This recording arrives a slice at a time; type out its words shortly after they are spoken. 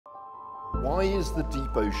Why is the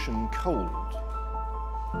deep ocean cold?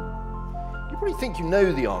 You probably think you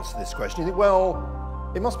know the answer to this question. You think,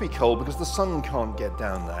 well, it must be cold because the sun can't get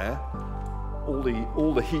down there.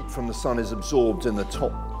 All the heat from the sun is absorbed in the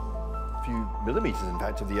top few millimeters, in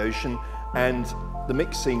fact, of the ocean, and the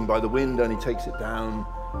mixing by the wind only takes it down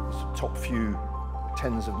the top few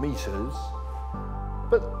tens of meters.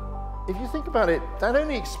 But if you think about it, that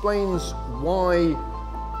only explains why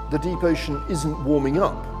the deep ocean isn't warming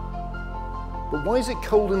up. But why is it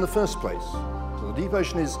cold in the first place? So the deep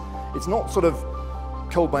ocean it's not sort of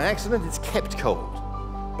cold by accident, it's kept cold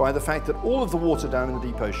by the fact that all of the water down in the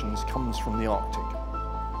deep oceans comes from the Arctic.